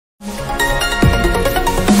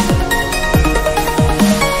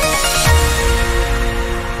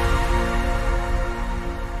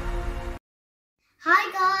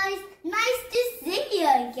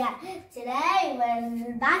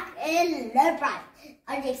back in Learn Right.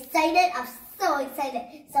 Are you excited? I'm so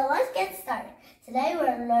excited. So let's get started. Today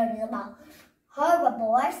we're learning about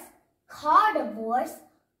herbivores, carnivores,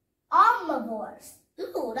 omnivores.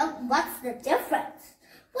 Ooh, what's the difference?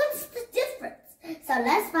 What's the difference? So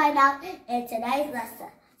let's find out in today's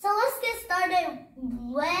lesson. So let's get started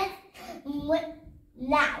with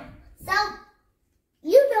now. So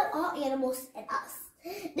you know all animals and us.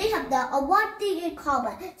 They have the one thing in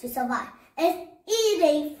common to survive. It's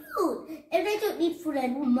eating food. If they don't eat food,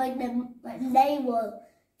 then they will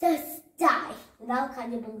just die.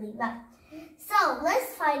 Can you believe that? So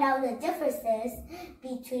let's find out the differences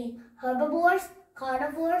between herbivores,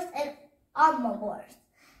 carnivores, and omnivores.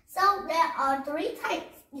 So there are three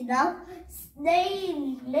types. They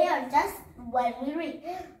are just when we read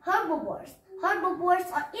herbivores. Herbivores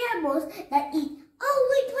are animals that eat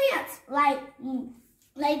only plants, like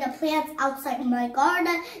the plants outside my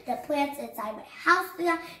garden, the plants inside my house. They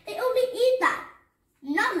only eat that.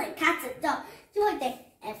 Not like cats and dogs. Do I think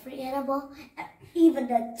every animal, even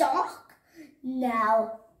the dog?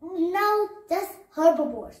 No, just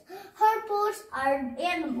herbivores. Herbivores are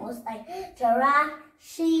animals like giraffe,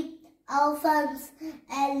 sheep, elephants,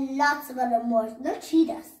 and lots of other more. Not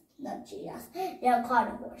cheetahs. They are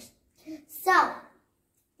carnivores. So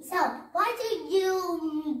what do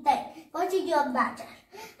you think? What do you imagine?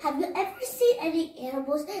 Have you ever seen any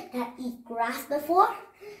animals that eat grass before?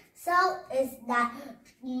 So is that,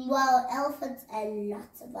 well, elephants and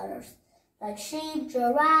lots of others. Like sheep,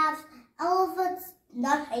 giraffes, elephants,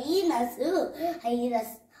 not hyenas. Ooh,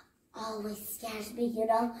 hyenas always scares me,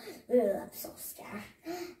 Ooh, I'm so scared.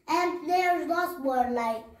 And there's lots more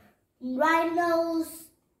like rhinos,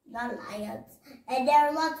 not lions. And there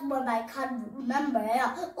are lots more I can't remember.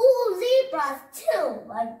 Ooh, zebras too.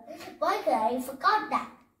 But why could I forgot that?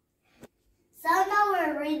 So now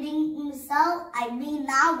we're reading,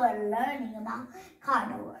 now we're learning about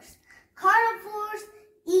carnivores. Carnivores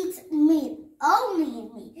eat meat, only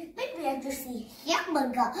eat meat. Maybe I just eat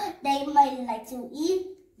hamburger. They might like to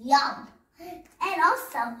eat yum. And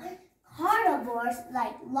also, carnivores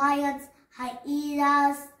like lions,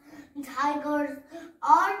 hyenas, tigers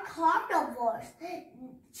are carnivores.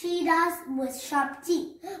 Cheetahs with sharp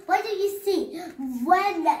teeth. What do you see?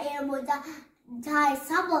 When the animal dies,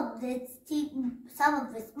 some of its teeth, some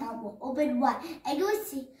of its mouth will open wide, and you will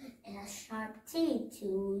see it has sharp teeth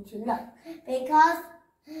to look. Because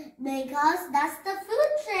that's the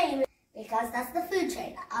food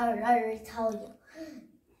chain. I already told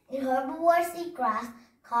you. Herbivores eat grass,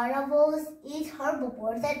 carnivores eat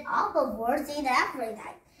herbivores, and omnivores eat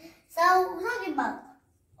everything. So we're talking about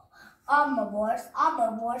omnivores.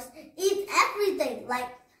 Omnivores eat everything like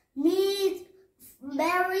meat,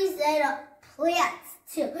 berries, and plants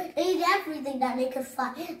too. They eat everything that they can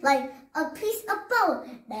find. Like a piece of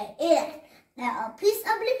bone, they eat it. Now a piece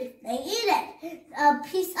of leaf, they eat it. A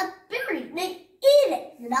piece of berry, they eat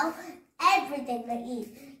it. Everything they eat.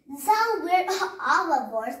 So we're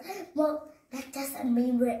omnivores. Well, that doesn't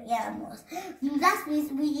mean we're animals. That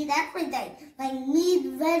means we eat everything, like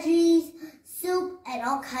meat, veggies, soup, and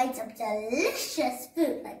all kinds of delicious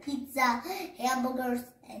food, like pizza, hamburgers,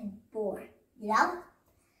 and more,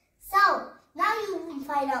 So now you can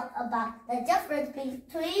find out about the difference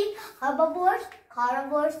between herbivores,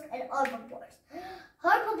 carnivores, and omnivores.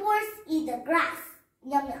 Herbivores eat the grass,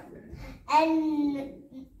 yum yum,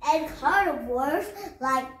 and carnivores,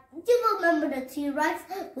 like, do you remember the T-Rex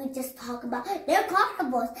we just talked about? They're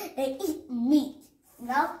carnivores. They eat meat,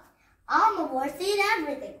 Omnivores eat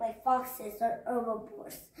everything, like foxes or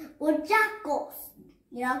herbivores. Or jackals,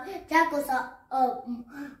 Jackals are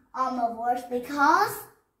omnivores because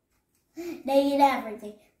they eat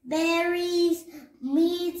everything. Berries,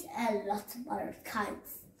 meat, and lots of other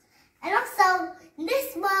kinds. And also,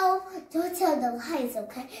 this one, don't tell the lions,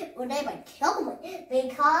 okay? Or they might kill me,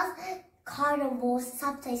 because carnivores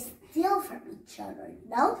sometimes steal from each other,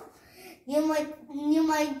 You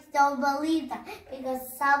might don't believe that, because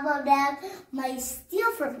some of them might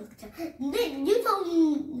steal from each other. You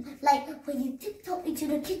don't, like when you tiptoe into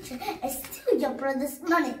the kitchen and steal your brother's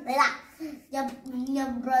money, like that. Your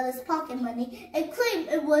brother's pocket money, and claim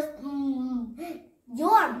it was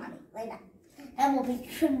your money, like that. That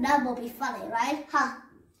will be funny, right?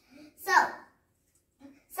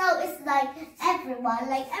 So it's like everyone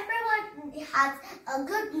has a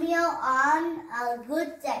good meal on a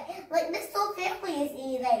good day. Like this whole family is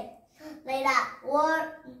eating like that.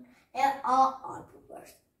 They're all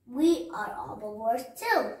omnivores. We are omnivores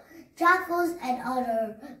too. Jackals and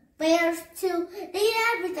other bears too. They eat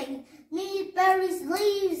everything. Meat, berries,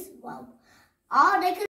 leaves. Well, all they can